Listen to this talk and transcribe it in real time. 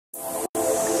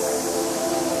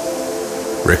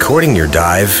Recording your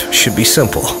dive should be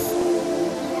simple.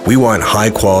 We want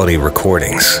high-quality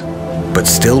recordings, but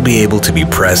still be able to be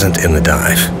present in the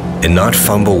dive and not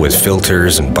fumble with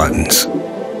filters and buttons.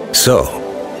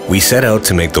 So, we set out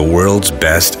to make the world's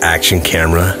best action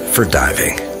camera for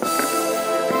diving.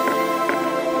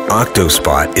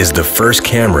 Octospot is the first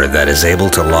camera that is able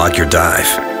to log your dive.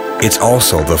 It's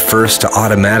also the first to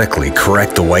automatically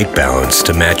correct the white balance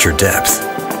to match your depth.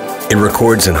 It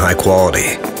records in high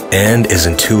quality and is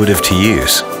intuitive to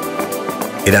use.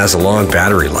 It has a long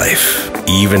battery life,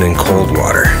 even in cold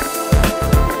water.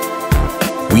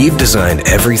 We've designed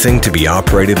everything to be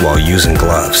operated while using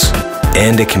gloves,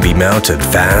 and it can be mounted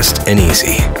fast and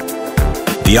easy.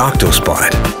 The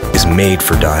Octospot is made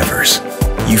for divers.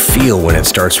 You feel when it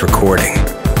starts recording,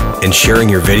 and sharing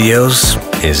your videos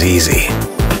is easy.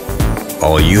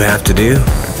 All you have to do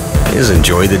is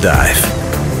enjoy the dive.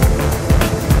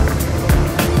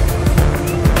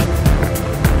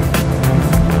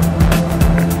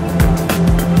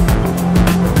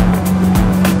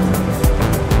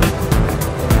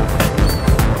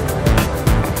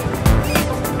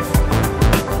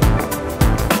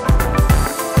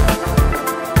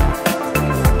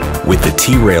 With the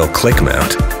T-Rail click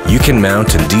mount, you can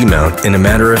mount and demount in a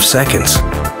matter of seconds.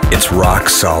 It's rock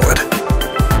solid.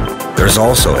 There's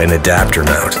also an adapter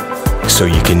mount, so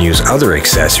you can use other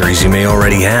accessories you may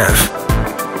already have.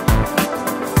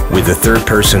 With the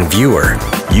third-person viewer,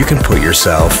 you can put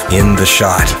yourself in the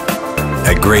shot.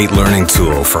 A great learning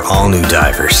tool for all new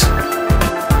divers.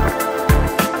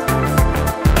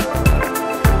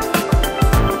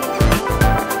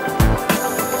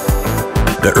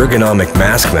 The ergonomic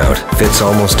mask mount fits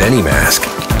almost any mask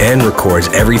and records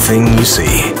everything you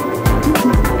see.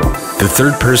 The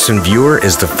third-person viewer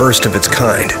is the first of its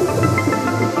kind.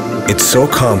 It's so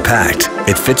compact,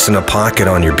 it fits in a pocket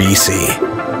on your BC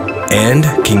and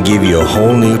can give you a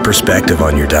whole new perspective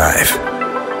on your dive.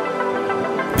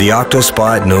 The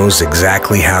Octospot knows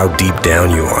exactly how deep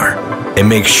down you are and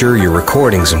makes sure your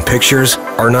recordings and pictures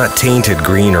are not tainted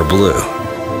green or blue.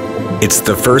 It's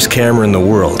the first camera in the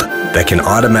world that can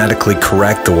automatically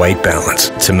correct the white balance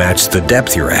to match the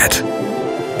depth you're at.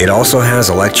 It also has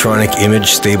electronic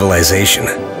image stabilization.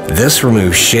 This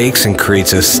removes shakes and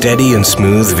creates a steady and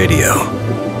smooth video.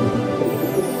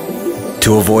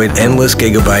 To avoid endless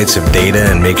gigabytes of data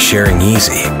and make sharing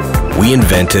easy, we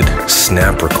invented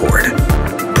Snap Record.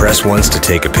 Press once to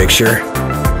take a picture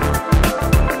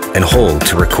and hold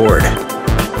to record.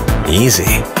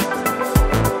 Easy.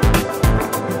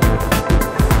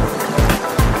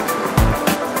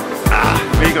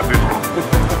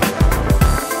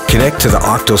 Connect to the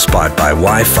Octospot by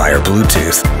Wi-Fi or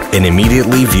Bluetooth and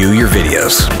immediately view your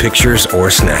videos, pictures,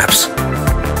 or snaps.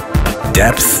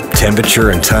 Depth,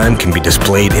 temperature, and time can be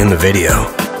displayed in the video.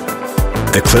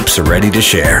 The clips are ready to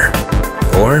share,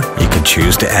 or you can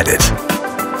choose to edit.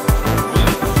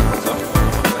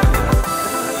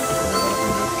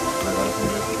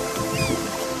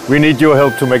 We need your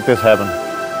help to make this happen.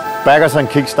 Back us on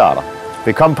Kickstarter.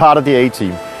 Become part of the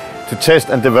A-team to test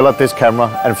and develop this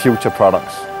camera and future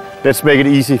products. Let's make it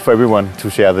easy for everyone to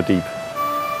share the deep.